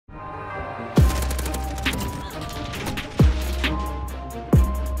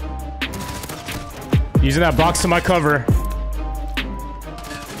Using that box to my cover.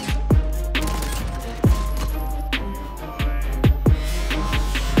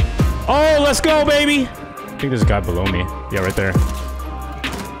 Oh, let's go, baby. I think there's a guy below me. Yeah, right there.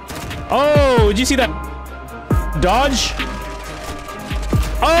 Oh, did you see that dodge?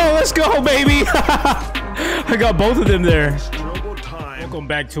 Oh, let's go, baby. I got both of them there. Welcome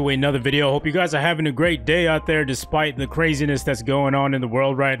back to another video. Hope you guys are having a great day out there despite the craziness that's going on in the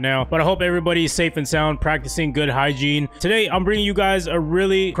world right now. But I hope everybody is safe and sound, practicing good hygiene. Today, I'm bringing you guys a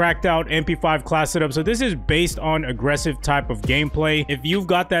really cracked out MP5 class setup. So this is based on aggressive type of gameplay. If you've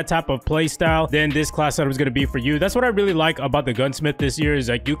got that type of play style, then this class setup is going to be for you. That's what I really like about the gunsmith this year, is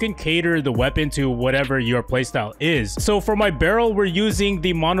like you can cater the weapon to whatever your play style is. So for my barrel, we're using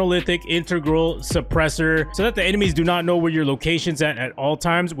the monolithic integral suppressor so that the enemies do not know where your location's at all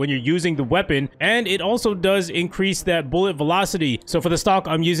times when you're using the weapon, and it also does increase that bullet velocity. So for the stock,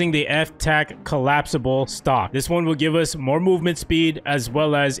 I'm using the F-Tac collapsible stock. This one will give us more movement speed as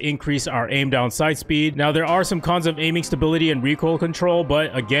well as increase our aim down sight speed. Now there are some cons of aiming stability and recoil control,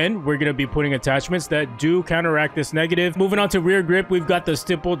 but again, we're going to be putting attachments that do counteract this negative. Moving on to rear grip, we've got the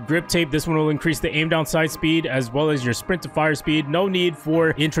stippled grip tape. This one will increase the aim down sight speed as well as your sprint to fire speed. No need for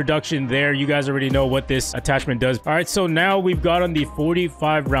introduction there. You guys already know what this attachment does. All right, so now we've got on the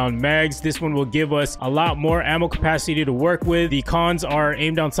 45 round mags. This one will give us a lot more ammo capacity to work with. The cons are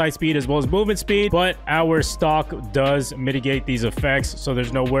aim down sight speed as well as movement speed, but our stock does mitigate these effects, so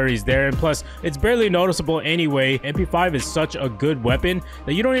there's no worries there. And plus, it's barely noticeable anyway. MP5 is such a good weapon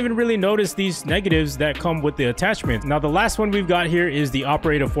that you don't even really notice these negatives that come with the attachment. Now the last one we've got here is the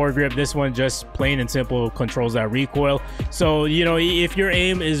operator foregrip. This one just plain and simple controls that recoil. So you know, if your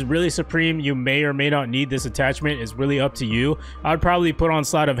aim is really supreme, you may or may not need this attachment. It's really up to you. I'd probably put on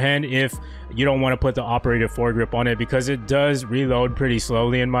sleight of hand if you don't want to put the operator foregrip on it, because it does reload pretty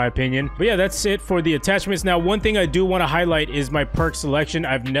slowly in my opinion. But yeah, that's it for the attachments. Now one thing I do want to highlight is my perk selection.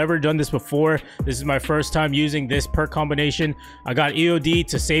 I've never done this before. This is my first time using this perk combination. I got EOD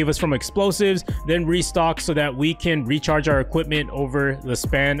to save us from explosives, then restock so that we can recharge our equipment over the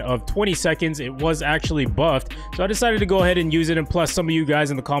span of 20 seconds. It was actually buffed, so I decided to go ahead and use it. And plus, some of you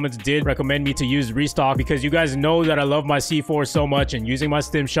guys in the comments did recommend me to use restock because you guys know that I love my C4 so much, and using my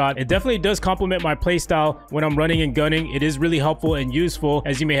stim shot, it definitely does complement my playstyle when I'm running and gunning. It is really helpful and useful,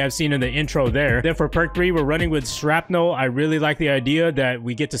 as you may have seen in the intro there. Then for perk 3, we're running with shrapnel. I really like the idea that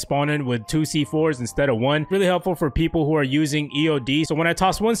we get to spawn in with 2 C4s instead of 1. Really helpful for people who are using EOD. So when I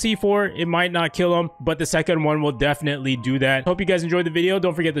toss 1 C4, it might not kill them, but the second one will definitely do that. Hope you guys enjoyed the video.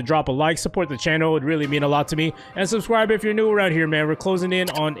 Don't forget to drop a like, support the channel. It really mean a lot to me. And subscribe if you're new around here, man. We're closing in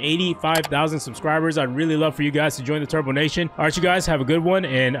on 85,000 subscribers. I'd really love for you guys to join the Turbo Nation. All right, you guys have a good one,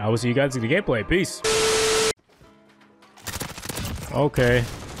 and I will see you guys in the gameplay. Peace. Okay.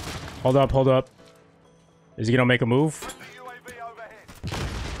 Hold up, hold up. Is he gonna make a move?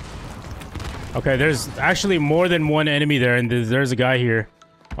 Okay, there's actually more than one enemy there, and there's a guy here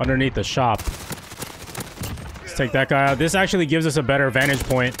underneath the shop. Let's take that guy out. This actually gives us a better vantage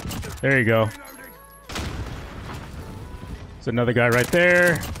point. There you go. There's another guy right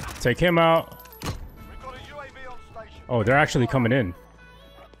there. Take him out. Oh, they're actually coming in.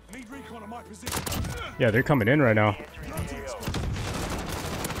 Yeah, they're coming in right now.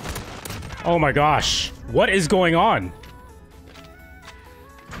 Oh my gosh. What is going on?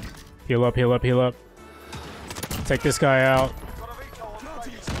 Heal up, heal up, heal up. Take this guy out.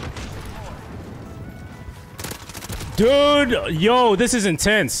 Dude, yo, this is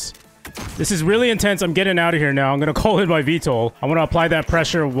intense. This is really intense. I'm getting out of here now. I'm going to call in my VTOL. I want to apply that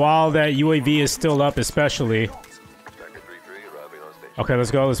pressure while that UAV is still up, especially. Okay,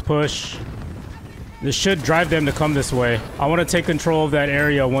 let's go. Let's push. This should drive them to come this way. I want to take control of that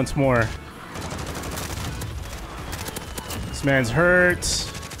area once more. This man's hurt.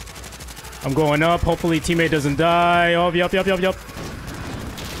 I'm going up. Hopefully teammate doesn't die. Oh, yup, yup, yup, yup.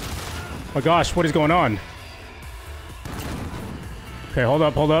 Oh my gosh, what is going on? Okay, hold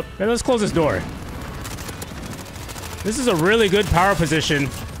up, hold up. Hey, let's close this door. This is a really good power position.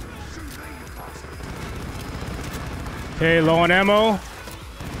 Okay, low on ammo.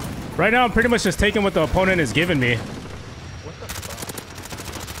 Right now, I'm pretty much just taking what the opponent is giving me.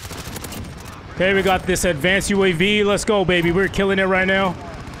 Okay, we got this advanced UAV. Let's go, baby. We're killing it right now.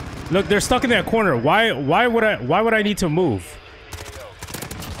 Look, they're stuck in that corner. Why would I need to move?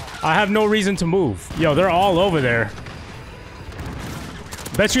 I have no reason to move. Yo, they're all over there.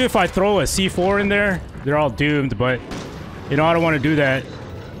 Bet you if I throw a C4 in there, they're all doomed, but you know, I don't want to do that.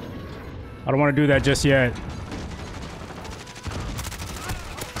 I don't want to do that just yet.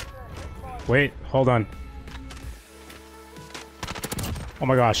 Wait, hold on. Oh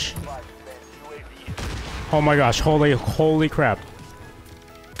my gosh. Oh my gosh, holy crap.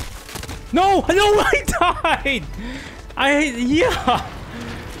 No, I died. Yeah.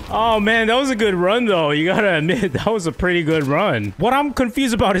 Oh man, that was a good run though. You gotta admit, that was a pretty good run. What I'm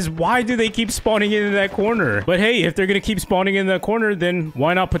confused about is why do they keep spawning in that corner? But hey, if they're gonna keep spawning in that corner, then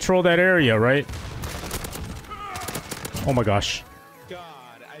why not patrol that area, right? Oh my gosh.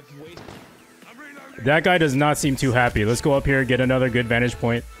 That guy does not seem too happy. Let's go up here and get another good vantage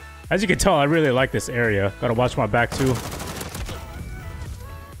point. As you can tell, I really like this area. Gotta watch my back too.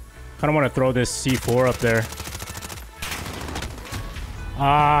 Kinda wanna throw this C4 up there.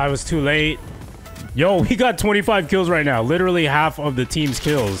 Ah, I was too late. Yo, we got 25 kills right now. Literally half of the team's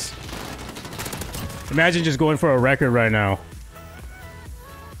kills. Imagine just going for a record right now.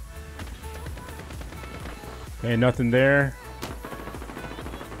 Okay, nothing there.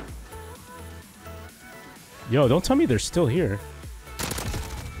 Yo, don't tell me they're still here.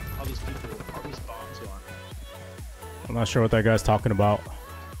 All these people are we spawned on. I'm not sure what that guy's talking about.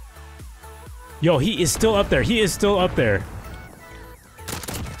 Yo, he is still up there. He is still up there.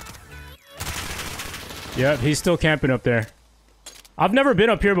 Yep, he's still camping up there. I've never been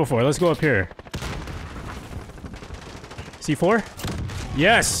up here before. Let's go up here. C4?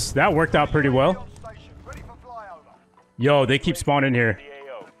 Yes, that worked out pretty well. Yo, they keep spawning here.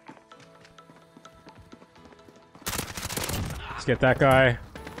 Let's get that guy.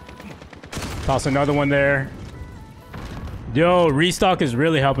 Toss another one there. Yo, restock is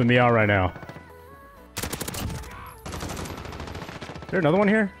really helping me out right now. Is there another one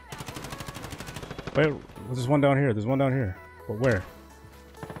here? Wait, there's one down here. There's one down here. But where?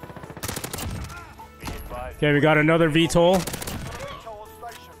 Okay, we got another VTOL.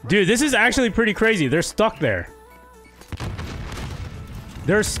 Dude, this is actually pretty crazy. They're stuck there.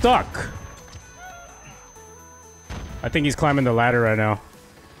 They're stuck. I think he's climbing the ladder right now.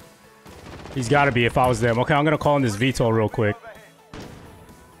 He's got to be if I was them. Okay, I'm going to call in this VTOL real quick.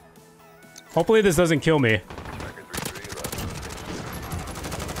 Hopefully this doesn't kill me.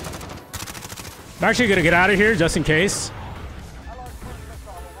 I'm actually going to get out of here just in case.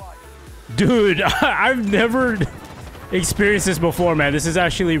 Dude, I've never experienced this before, man. This is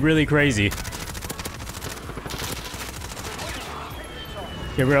actually really crazy.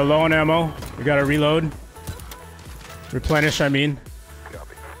 Okay, we're low on ammo. We got to reload. Replenish, I mean.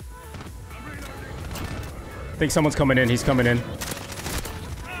 I think someone's coming in. He's coming in.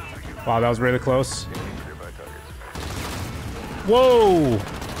 Wow, that was really close. Whoa!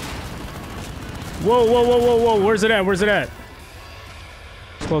 Whoa, whoa, whoa, whoa, whoa. Where's it at? Where's it at?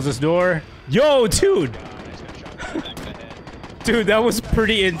 Let's close this door. Yo, dude! Dude, that was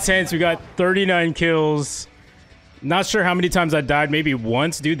pretty intense. We got 39 kills. Not sure how many times I died. Maybe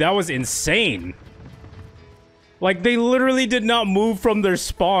once. Dude, that was insane. Like, they literally did not move from their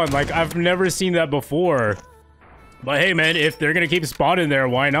spawn. Like, I've never seen that before. But hey, man, if they're gonna keep spawning there,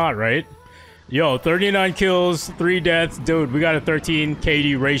 why not, right? Yo, 39 kills, 3 deaths. Dude, we got a 13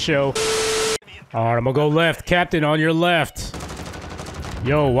 KD ratio. Alright, I'm gonna go left. Captain, on your left.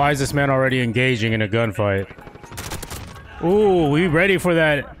 Yo, why is this man already engaging in a gunfight? Ooh, we ready for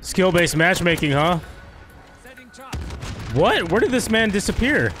that skill-based matchmaking, huh? What? Where did this man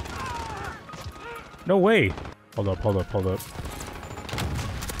disappear? No way. Hold up, hold up, hold up.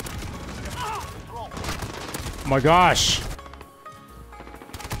 Oh my gosh.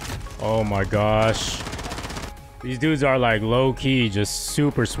 Oh my gosh. These dudes are like low-key, just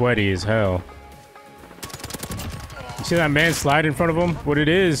super sweaty as hell. You see that man slide in front of him? What it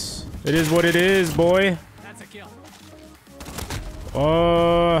is. It is what it is, boy. That's a kill.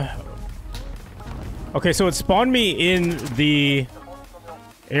 Okay, so it spawned me in the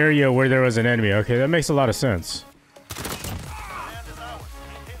area where there was an enemy. Okay, that makes a lot of sense.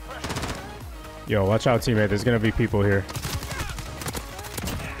 Yo, watch out, teammate. There's gonna be people here.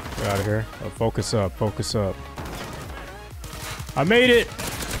 Get out of here. Oh, focus up. Focus up. I made it!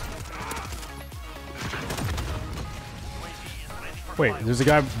 Wait, there's a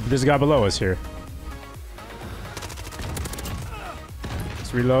guy below us here.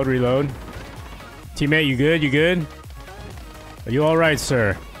 Let's reload, reload. Teammate, you good? You good? Are you alright,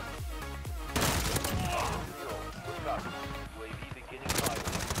 sir?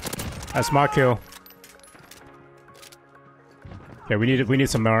 That's my kill. Okay, we need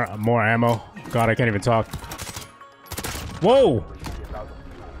some more ammo. God, I can't even talk. Whoa!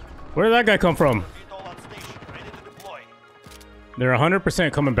 Where did that guy come from? They're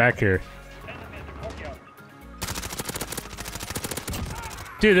 100% coming back here.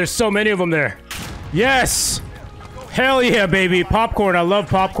 Dude, there's so many of them there. Yes! Hell yeah, baby. Popcorn. I love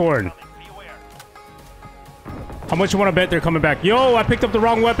popcorn. How much you want to bet they're coming back? Yo, I picked up the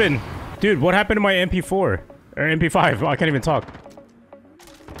wrong weapon. Dude, what happened to my MP4? Or MP5? Oh, I can't even talk.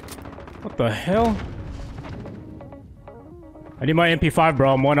 What the hell? I need my MP5,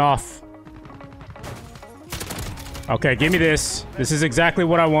 bro. I'm one off. Okay, give me this. This is exactly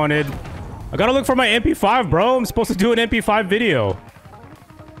what I wanted. I gotta look for my MP5, bro. I'm supposed to do an MP5 video.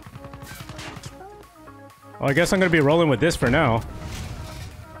 Well, I guess I'm gonna be rolling with this for now.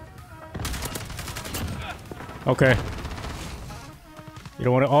 Okay. You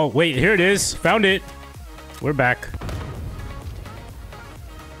don't want to... Oh, wait. Here it is. Found it. We're back.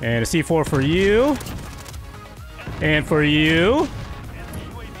 And a C4 for you. And for you.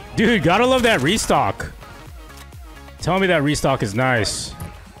 Dude, gotta love that restock. Tell me that restock is nice.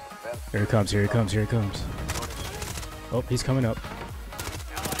 Here he comes. Here he comes. Here he comes. Oh, he's coming up.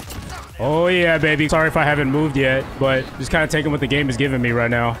 Oh, yeah, baby. Sorry if I haven't moved yet, but just kind of taking what the game is giving me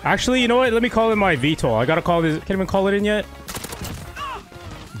right now. Actually, you know what? Let me call in my VTOL. I gotta call this... Can't even call it in yet?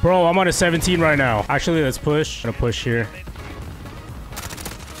 Bro, I'm on a 17 right now. Actually, let's push. I'm gonna push here.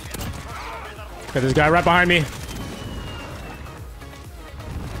 Got this guy right behind me.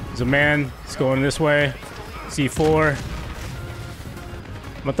 There's a man. He's going this way. C4.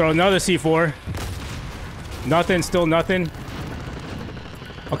 I'm gonna throw another C4. Nothing. Still nothing.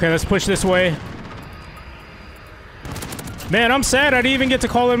 Okay, let's push this way. Man, I'm sad I didn't even get to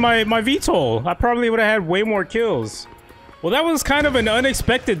call in my VTOL. I probably would have had way more kills. Well, that was kind of an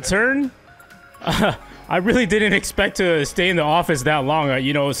unexpected turn. I really didn't expect to stay in the office that long.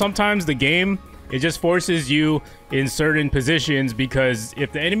 You know, sometimes the game, it just forces you in certain positions because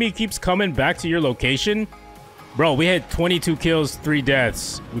if the enemy keeps coming back to your location... Bro, we had 22 kills, 3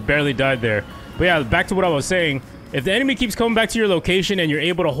 deaths. We barely died there. But yeah, back to what I was saying. If the enemy keeps coming back to your location and you're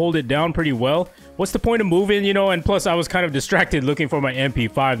able to hold it down pretty well, what's the point of moving, you know? And plus, I was kind of distracted looking for my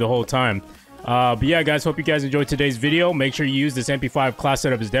MP5 the whole time. But yeah, guys, hope you guys enjoyed today's video. Make sure you use this MP5 class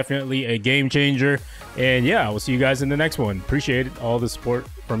setup. Is definitely a game changer. And yeah, we'll see you guys in the next one. Appreciate it, all the support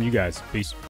from you guys. Peace.